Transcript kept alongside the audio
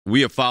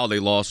we have filed a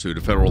lawsuit,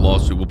 a federal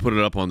lawsuit. We'll put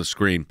it up on the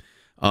screen.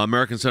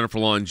 American Center for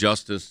Law and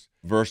Justice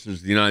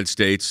versus the United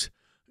States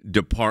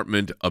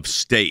Department of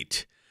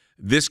State.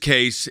 This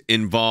case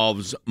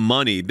involves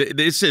money.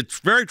 It's a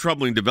very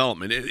troubling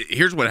development.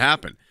 Here's what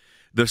happened.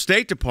 The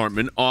State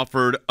Department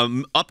offered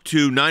up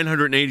to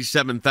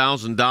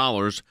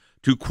 $987,000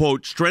 to,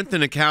 quote,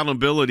 strengthen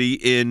accountability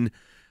in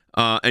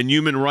and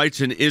human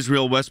rights in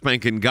Israel, West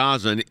Bank, and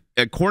Gaza. And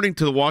according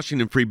to the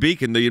Washington Free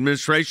Beacon, the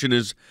administration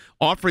is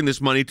offering this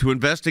money to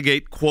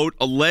investigate, quote,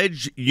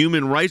 alleged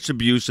human rights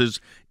abuses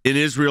in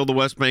Israel, the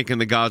West Bank,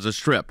 and the Gaza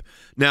Strip.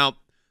 Now,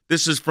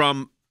 this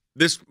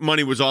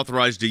money was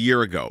authorized a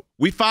year ago.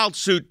 We filed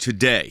suit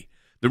today.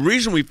 The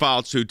reason we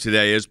filed suit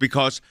today is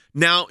because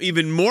now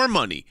even more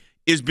money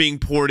is being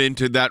poured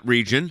into that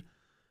region,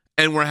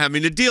 and we're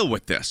having to deal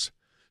with this.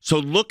 So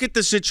look at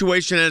the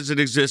situation as it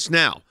exists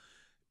now.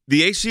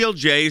 The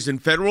ACLJ is in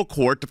federal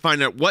court to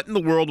find out what in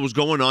the world was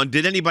going on.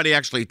 Did anybody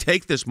actually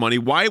take this money?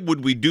 Why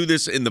would we do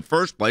this in the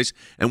first place?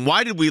 And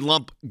why did we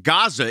lump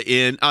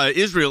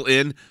Israel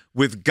in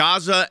with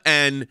Gaza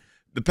and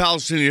the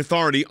Palestinian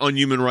Authority on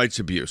human rights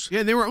abuse?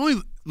 Yeah, they were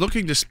only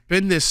looking to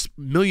spend this $1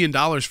 million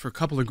for a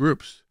couple of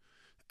groups.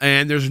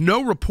 And there's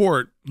no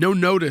report, no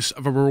notice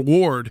of a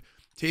reward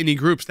to any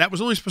groups. That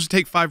was only supposed to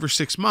take 5 or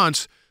 6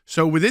 months.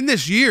 So within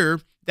this year,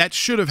 that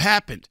should have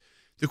happened.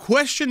 The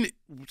question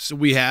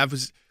we have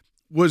is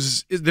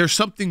there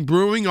something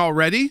brewing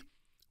already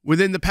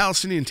within the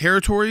Palestinian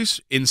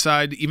territories,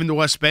 inside even the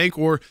West Bank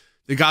or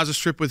the Gaza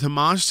Strip with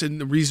Hamas,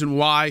 and the reason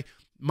why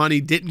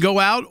money didn't go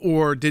out?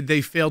 Or did they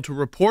fail to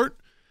report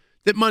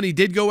that money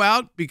did go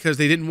out because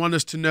they didn't want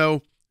us to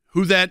know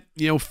who that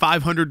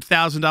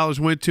 $500,000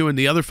 went to and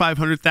the other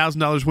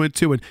 $500,000 went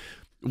to, and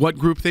what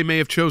group they may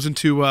have chosen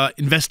to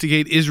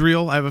investigate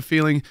Israel? I have a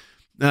feeling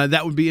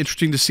that would be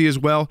interesting to see as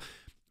well.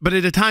 But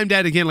at a time,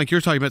 Dad, again, like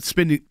you're talking about,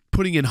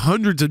 putting in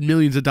hundreds of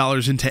millions of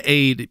dollars into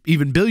aid,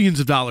 even billions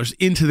of dollars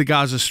into the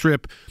Gaza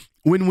Strip,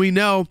 when we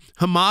know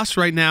Hamas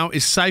right now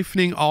is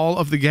siphoning all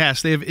of the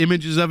gas. They have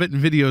images of it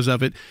and videos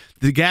of it.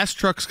 The gas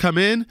trucks come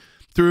in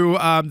through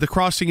the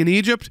crossing in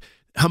Egypt.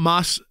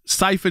 Hamas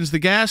siphons the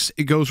gas.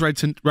 It goes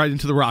right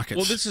into the rockets.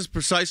 Well, this is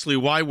precisely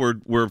why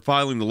we're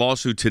filing the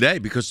lawsuit today,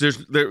 because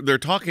they're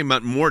talking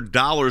about more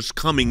dollars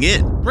coming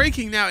in.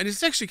 Breaking now, and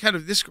it's actually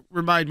this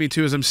reminded me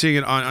too, as I'm seeing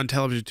it on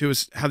television too,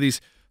 is how these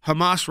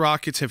Hamas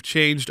rockets have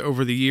changed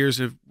over the years,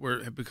 have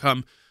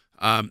become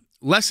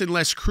less and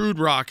less crude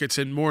rockets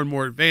and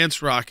more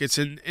advanced rockets.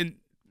 And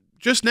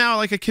just now,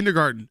 like a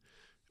kindergarten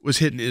was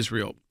hitting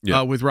Israel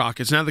with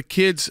rockets. Now the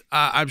kids,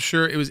 I'm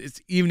sure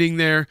it's evening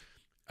there.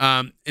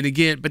 And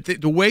again, but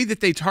the way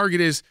that they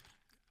target is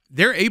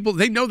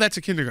they know that's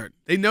a kindergarten.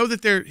 They know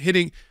that they're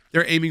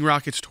aiming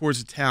rockets towards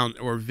a town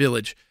or a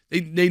village.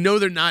 They know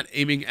they're not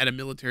aiming at a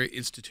military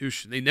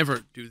institution. They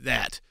never do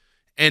that.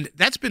 And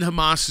that's been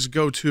Hamas's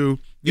go-to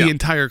the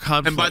entire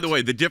conflict. And by the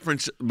way, the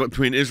difference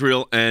between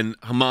Israel and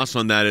Hamas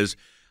on that is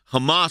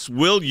Hamas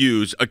will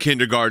use a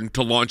kindergarten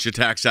to launch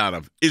attacks out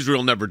of.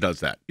 Israel never does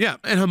that. Yeah,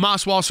 and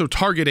Hamas will also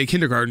target a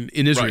kindergarten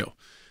in Israel. Right.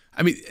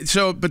 I mean,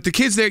 but the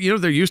kids there,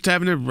 they're used to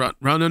having to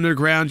run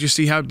underground. You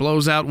see how it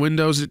blows out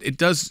windows. It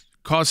does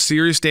cause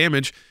serious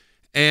damage.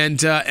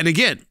 And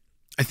again,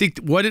 I think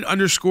what it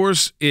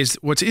underscores is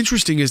what's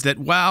interesting is that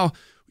while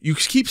you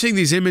keep seeing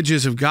these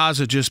images of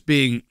Gaza just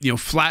being,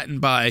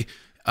 flattened by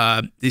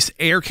this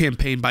air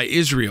campaign by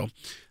Israel,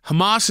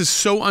 Hamas is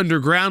so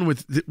underground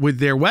with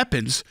their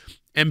weapons,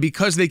 and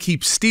because they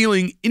keep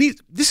stealing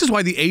this is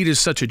why the aid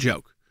is such a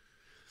joke.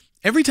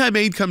 Every time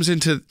aid comes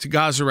into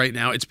Gaza right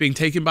now, it's being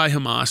taken by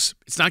Hamas.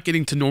 It's not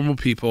getting to normal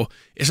people.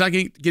 It's not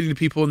getting to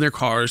people in their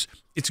cars.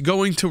 It's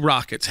going to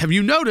rockets. Have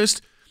you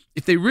noticed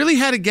if they really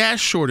had a gas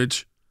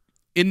shortage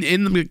in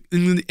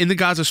the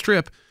Gaza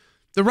Strip,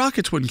 the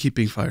rockets wouldn't keep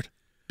being fired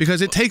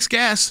because it takes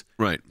gas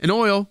and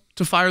oil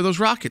to fire those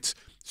rockets.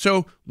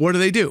 So what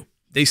do?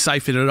 They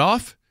siphon it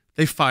off.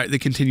 They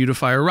continue to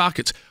fire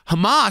rockets.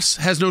 Hamas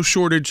has no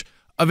shortage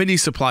of any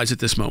supplies at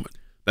this moment.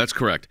 That's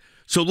correct.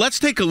 So let's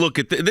take a look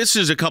at this.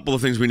 Is a couple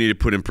of things we need to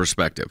put in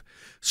perspective.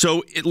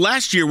 So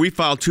last year we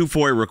filed 2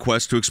 FOIA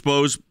requests to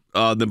expose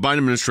the Biden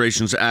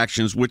administration's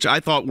actions, which I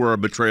thought were a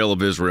betrayal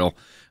of Israel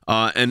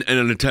and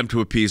an attempt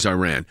to appease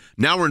Iran.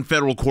 Now we're in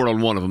federal court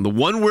on one of them. The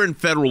one we're in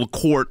federal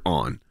court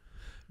on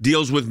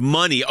deals with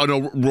money on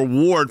a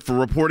reward for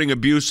reporting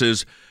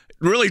abuses,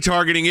 really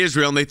targeting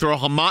Israel, and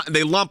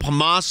they lump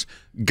Hamas,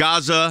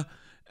 Gaza,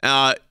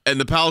 and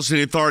the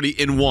Palestinian Authority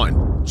in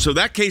one. So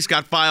that case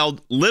got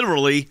filed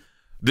literally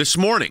this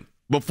morning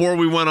before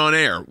we went on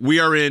air. We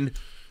are in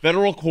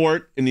federal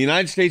court in the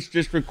United States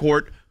District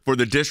Court for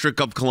the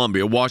District of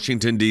Columbia,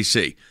 Washington,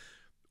 D.C.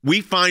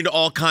 We find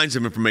all kinds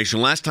of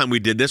information. Last time we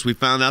did this, we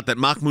found out that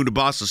Mahmoud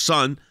Abbas's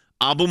son,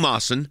 Abu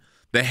Mazen,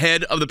 the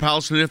head of the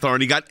Palestinian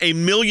Authority, got $1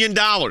 million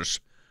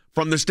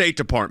from the State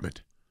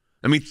Department.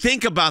 I mean,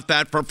 think about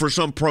that for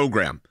some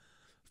program.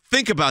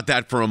 Think about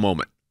that for a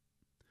moment.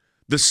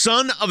 The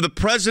son of the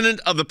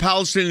president of the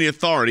Palestinian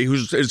Authority,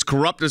 who's as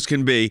corrupt as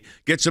can be,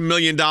 gets $1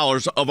 million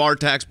of our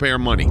taxpayer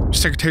money.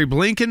 Secretary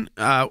Blinken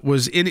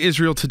was in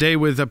Israel today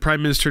with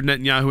Prime Minister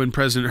Netanyahu and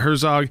President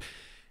Herzog.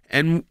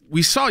 And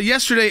we saw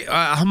yesterday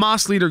a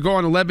Hamas leader go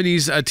on a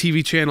Lebanese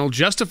TV channel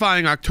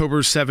justifying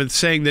October 7th,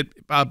 saying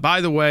that, by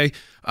the way,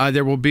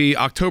 there will be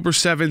October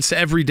 7th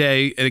every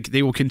day, and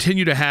they will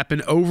continue to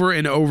happen over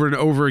and over and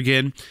over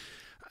again.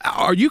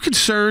 Are you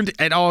concerned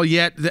at all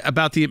yet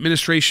about the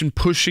administration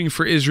pushing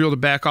for Israel to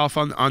back off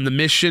on the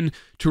mission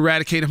to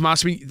eradicate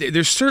Hamas? I mean,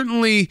 there's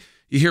certainly,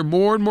 you hear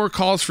more and more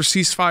calls for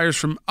ceasefires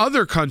from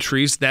other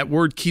countries. That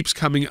word keeps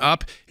coming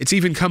up. It's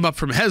even come up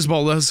from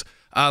Hezbollah's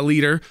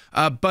leader.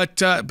 But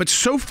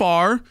so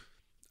far,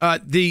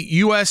 the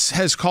U.S.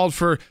 has called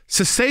for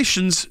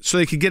cessations so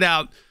they could get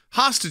out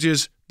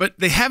hostages, but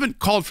they haven't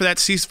called for that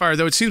ceasefire,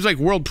 though it seems like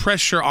world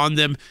pressure on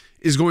them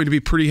is going to be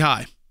pretty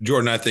high.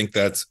 Jordan, I think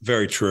that's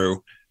very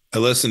true. I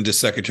listened to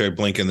Secretary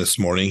Blinken this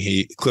morning.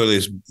 He clearly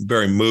is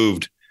very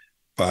moved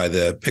by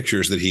the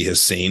pictures that he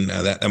has seen.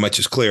 That much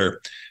is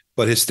clear.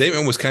 But his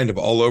statement was kind of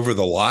all over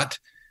the lot.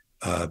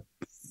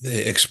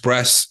 They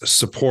express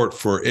support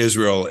for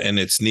Israel and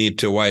its need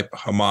to wipe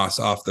Hamas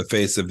off the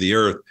face of the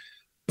earth,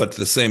 but at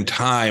the same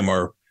time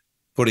are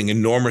putting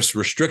enormous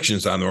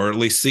restrictions on them, or at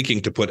least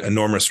seeking to put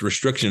enormous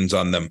restrictions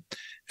on them.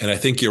 And I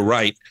think you're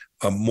right.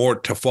 More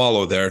to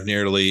follow there.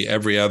 Nearly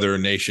every other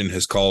nation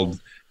has called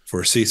for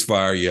a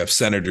ceasefire. You have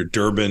Senator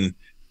Durbin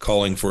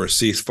calling for a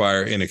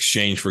ceasefire in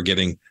exchange for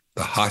getting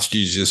the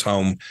hostages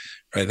home.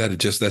 Right? That's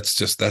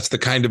the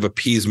kind of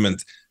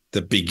appeasement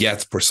that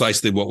begets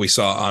precisely what we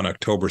saw on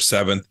October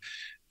 7th.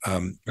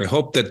 I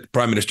hope that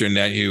Prime Minister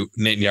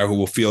Netanyahu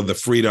will feel the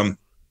freedom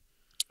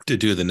to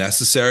do the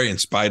necessary in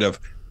spite of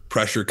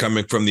pressure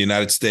coming from the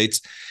United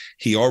States.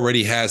 He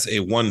already has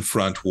a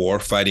one-front war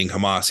fighting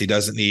Hamas. He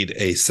doesn't need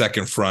a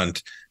second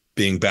front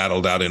being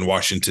battled out in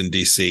Washington,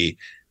 D.C.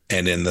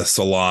 and in the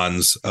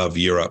salons of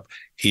Europe.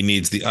 He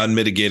needs the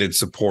unmitigated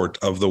support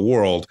of the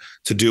world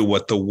to do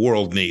what the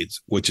world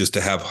needs, which is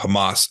to have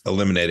Hamas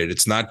eliminated.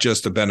 It's not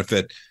just a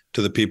benefit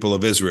to the people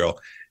of Israel.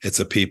 It's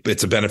a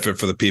benefit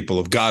for the people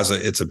of Gaza.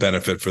 It's a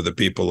benefit for the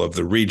people of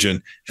the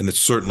region, and it's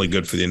certainly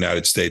good for the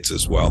United States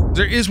as well.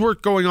 There is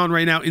work going on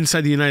right now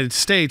inside the United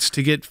States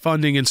to get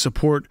funding and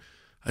support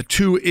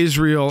to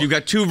Israel. You've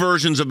got two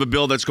versions of a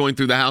bill that's going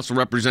through the House of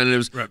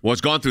Representatives. Right. Well,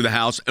 it's gone through the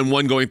House, and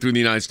one going through the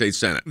United States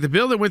Senate. The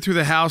bill that went through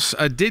the House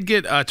did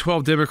get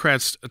 12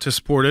 Democrats to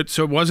support it,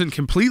 so it wasn't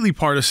completely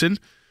partisan.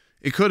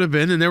 It could have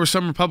been, and there were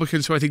some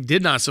Republicans who I think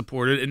did not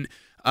support it. And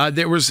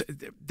there's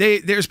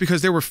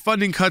because there were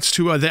funding cuts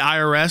to the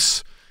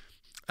IRS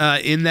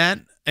in that,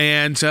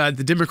 and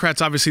the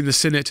Democrats, obviously in the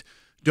Senate,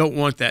 don't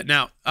want that.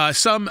 Now,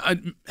 some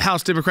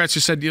House Democrats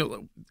just said,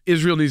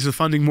 Israel needs the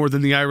funding more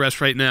than the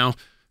IRS right now.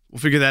 We'll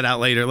figure that out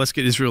later. Let's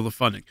get Israel the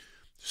funding.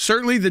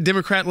 Certainly, the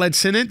Democrat-led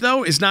Senate,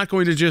 though, is not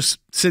going to just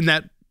send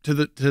that to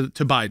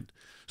Biden.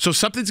 So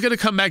something's going to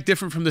come back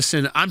different from the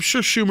Senate. I'm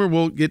sure Schumer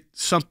will get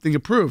something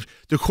approved.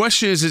 The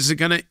question is it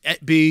going to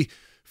be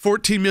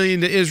 $14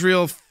 million to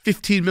Israel,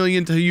 $15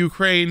 million to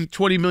Ukraine,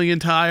 $20 million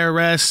to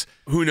IRS?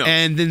 Who knows?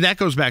 And then that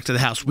goes back to the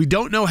House. We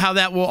don't know how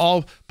that will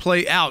all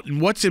play out. And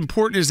what's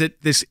important is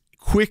that this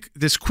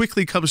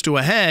quickly comes to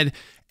a head,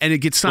 and it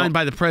gets signed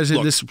by the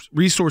president. This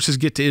resources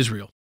get to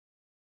Israel.